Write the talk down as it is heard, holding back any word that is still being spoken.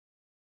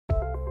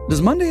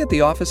Does Monday at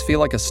the office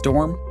feel like a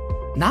storm?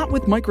 Not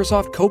with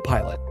Microsoft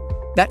Copilot.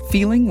 That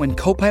feeling when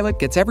Copilot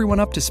gets everyone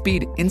up to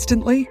speed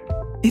instantly?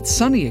 It's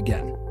sunny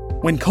again.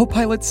 When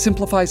Copilot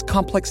simplifies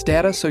complex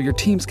data so your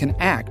teams can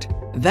act,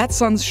 that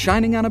sun's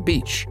shining on a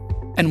beach.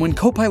 And when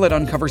Copilot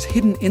uncovers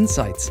hidden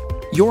insights,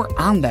 you're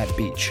on that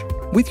beach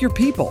with your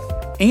people,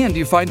 and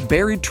you find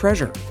buried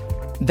treasure.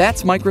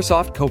 That's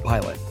Microsoft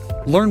Copilot.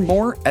 Learn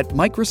more at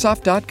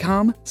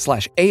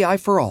Microsoft.com/AI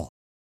for all.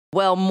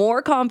 Well,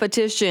 more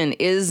competition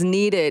is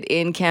needed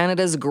in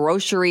Canada's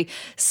grocery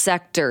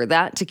sector.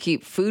 That to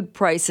keep food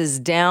prices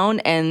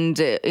down and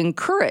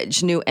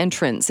encourage new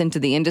entrants into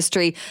the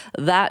industry.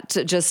 That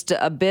just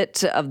a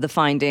bit of the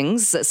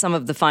findings, some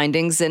of the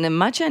findings in a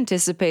much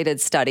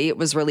anticipated study. It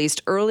was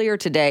released earlier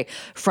today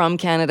from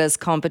Canada's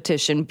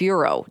Competition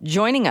Bureau.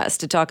 Joining us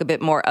to talk a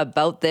bit more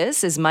about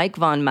this is Mike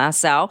Von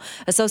Massow,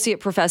 Associate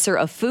Professor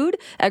of Food,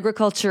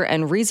 Agriculture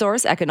and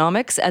Resource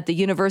Economics at the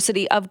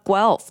University of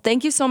Guelph.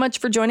 Thank you so much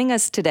for joining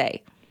us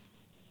today.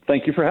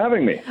 Thank you for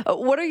having me.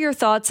 What are your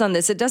thoughts on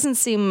this? It doesn't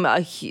seem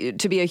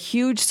to be a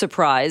huge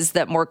surprise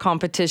that more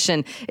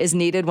competition is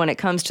needed when it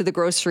comes to the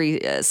grocery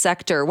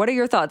sector. What are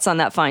your thoughts on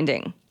that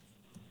finding?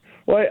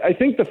 Well, I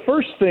think the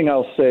first thing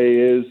I'll say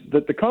is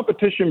that the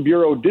Competition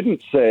Bureau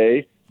didn't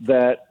say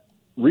that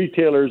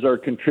retailers are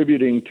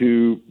contributing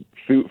to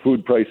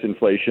food price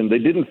inflation. They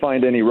didn't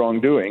find any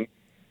wrongdoing.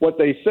 What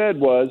they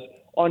said was,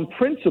 on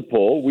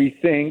principle, we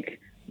think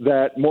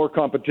that more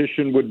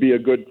competition would be a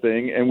good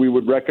thing, and we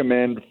would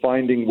recommend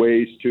finding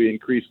ways to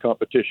increase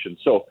competition.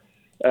 So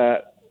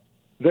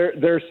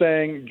they're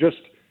saying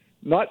just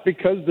not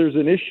because there's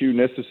an issue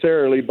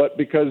necessarily, but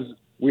because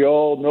we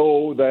all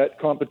know that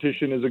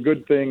competition is a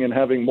good thing, and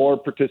having more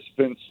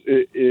participants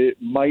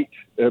it might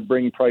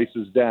bring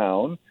prices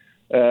down.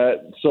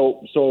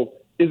 So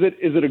is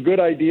it a good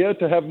idea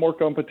to have more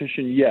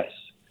competition? Yes.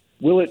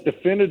 Will it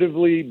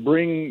definitively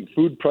bring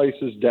food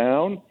prices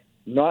down?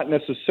 Not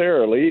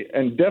necessarily,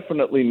 and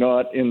definitely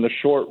not in the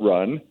short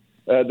run.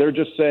 They're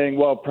just saying,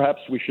 well,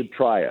 perhaps we should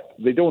try it.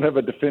 They don't have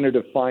a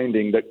definitive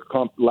finding that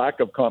lack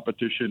of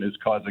competition is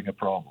causing a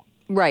problem.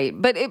 Right.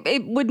 But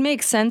it would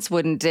make sense,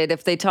 wouldn't it,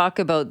 if they talk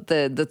about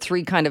the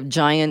three kind of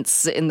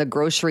giants in the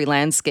grocery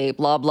landscape,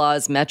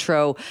 Loblaws,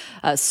 Metro,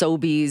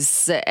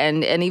 Sobeys,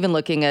 and even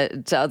looking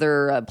at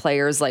other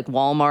players like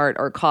Walmart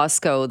or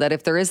Costco, that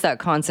if there is that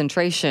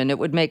concentration, it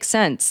would make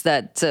sense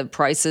that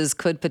prices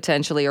could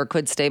potentially or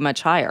could stay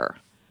much higher.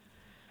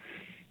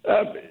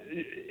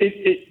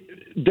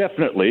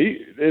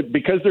 Definitely,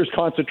 because there's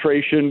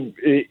concentration,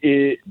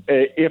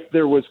 if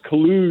there was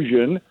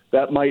collusion,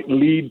 that might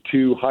lead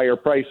to higher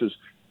prices.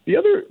 The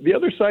other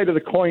side of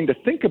the coin to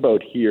think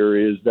about here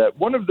is that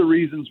one of the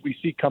reasons we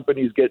see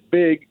companies get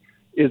big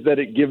is that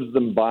it gives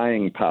them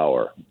buying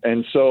power,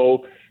 and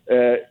so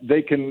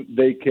they can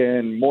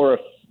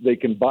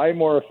buy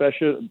more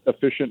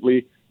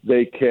efficiently.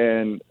 They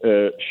can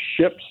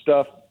ship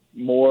stuff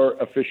more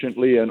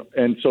efficiently,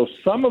 and so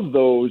some of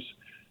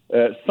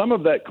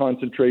that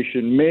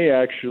concentration may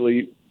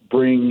actually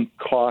bring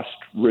cost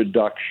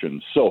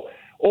reduction. So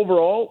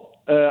overall,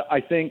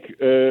 I think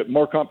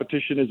more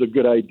competition is a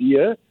good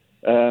idea.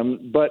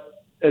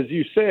 But as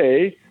you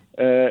say,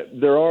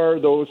 there are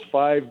those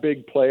five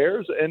big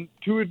players, and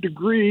to a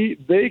degree,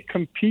 they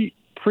compete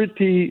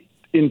pretty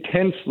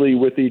intensely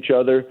with each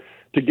other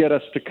to get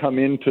us to come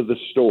into the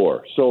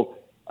store. So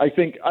I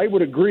think I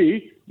would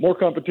agree, more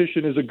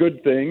competition is a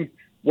good thing.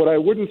 What I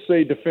wouldn't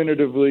say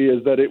definitively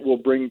is that it will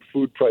bring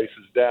food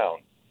prices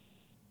down.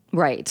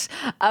 Right.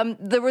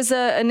 There was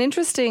an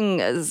interesting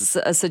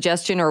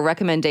suggestion or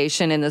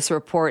recommendation in this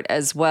report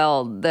as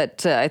well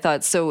that I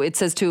thought, so it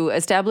says to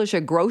establish a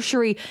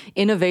grocery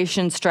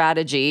innovation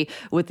strategy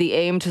with the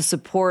aim to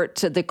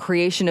support the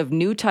creation of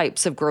new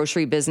types of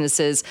grocery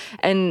businesses,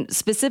 and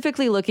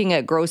specifically looking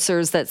at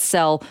grocers that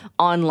sell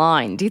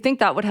online. Do you think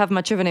that would have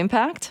much of an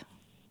impact?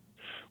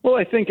 Well,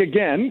 I think,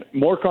 again,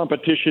 more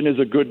competition is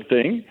a good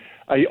thing.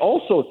 I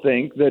also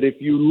think that if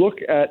you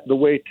look at the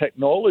way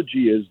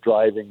technology is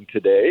driving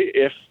today,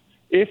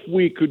 if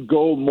we could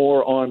go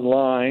more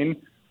online,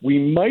 we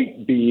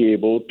might be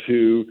able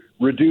to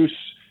reduce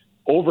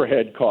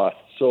overhead costs.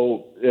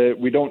 So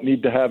we don't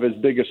need to have as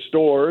big a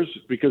stores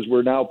because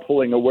we're now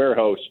pulling a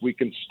warehouse. We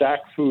can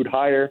stack food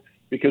higher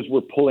because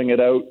we're pulling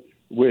it out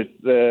with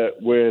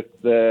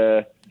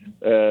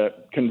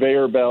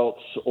conveyor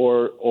belts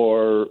or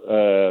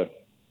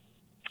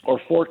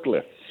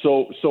forklifts.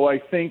 So I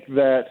think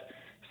that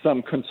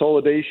some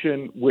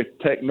consolidation with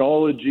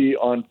technology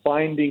on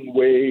finding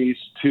ways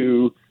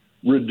to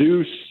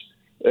reduce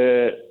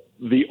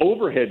the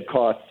overhead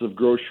costs of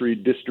grocery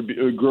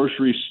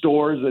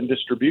stores and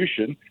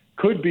distribution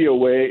could be a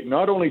way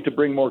not only to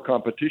bring more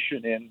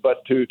competition in,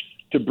 but to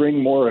bring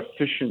more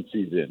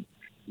efficiencies in.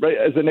 Right?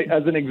 As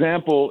an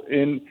example,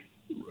 in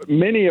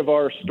many of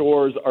our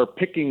stores are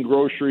picking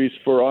groceries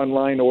for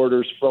online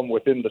orders from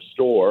within the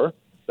store.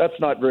 That's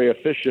not very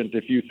efficient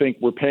if you think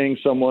we're paying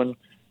someone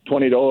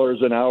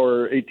 $20 an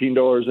hour,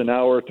 $18 an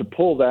hour to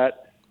pull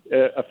that.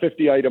 A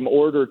 50-item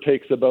order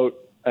takes about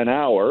an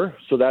hour,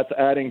 so that's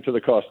adding to the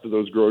cost of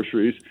those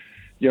groceries.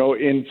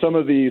 In some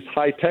of these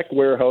high-tech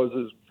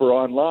warehouses for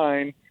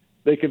online,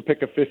 they can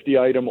pick a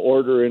 50-item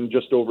order in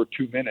just over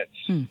 2 minutes.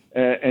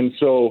 And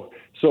so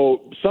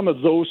some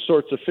of those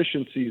sorts of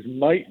efficiencies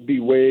might be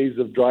ways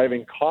of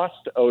driving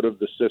cost out of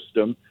the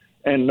system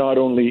and not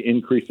only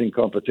increasing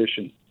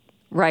competition.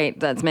 Right.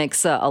 That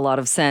makes a lot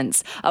of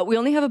sense. We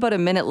only have about a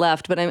minute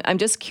left, but I'm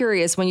just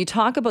curious, when you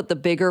talk about the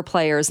bigger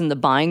players and the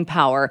buying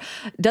power,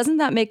 doesn't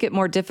that make it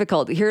more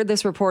difficult? Here,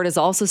 this report is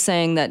also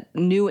saying that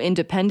new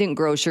independent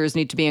grocers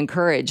need to be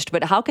encouraged,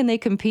 but how can they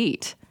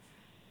compete?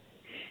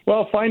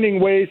 Well, finding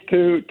ways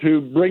to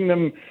bring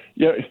them,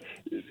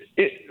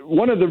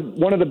 one of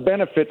the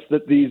benefits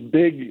that these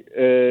big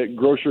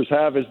grocers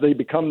have is they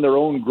become their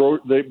own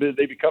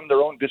they become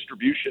their own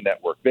distribution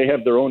network. They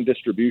have their own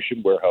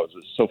distribution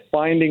warehouses. So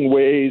finding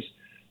ways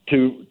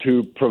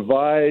to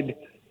provide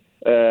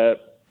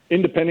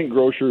independent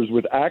grocers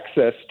with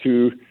access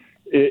to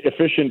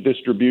efficient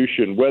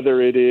distribution,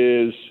 whether it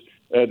is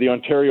the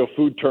Ontario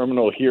Food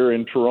Terminal here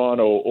in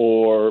Toronto,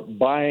 or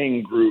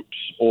buying groups,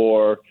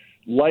 or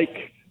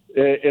like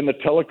in the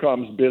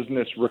telecoms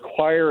business,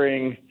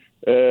 requiring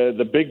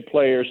the big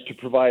players to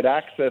provide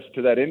access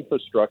to that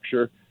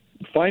infrastructure,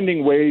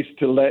 finding ways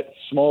to let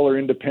smaller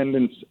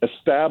independents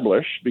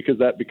establish, because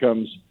that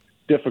becomes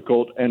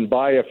difficult, and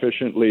buy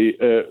efficiently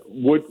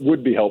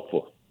would be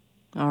helpful.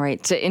 All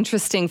right.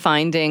 Interesting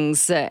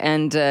findings.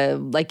 And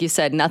like you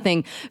said,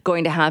 nothing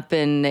going to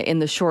happen in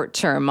the short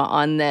term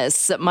on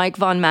this. Mike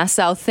von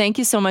Massow, thank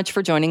you so much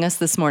for joining us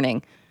this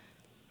morning.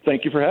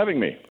 Thank you for having me.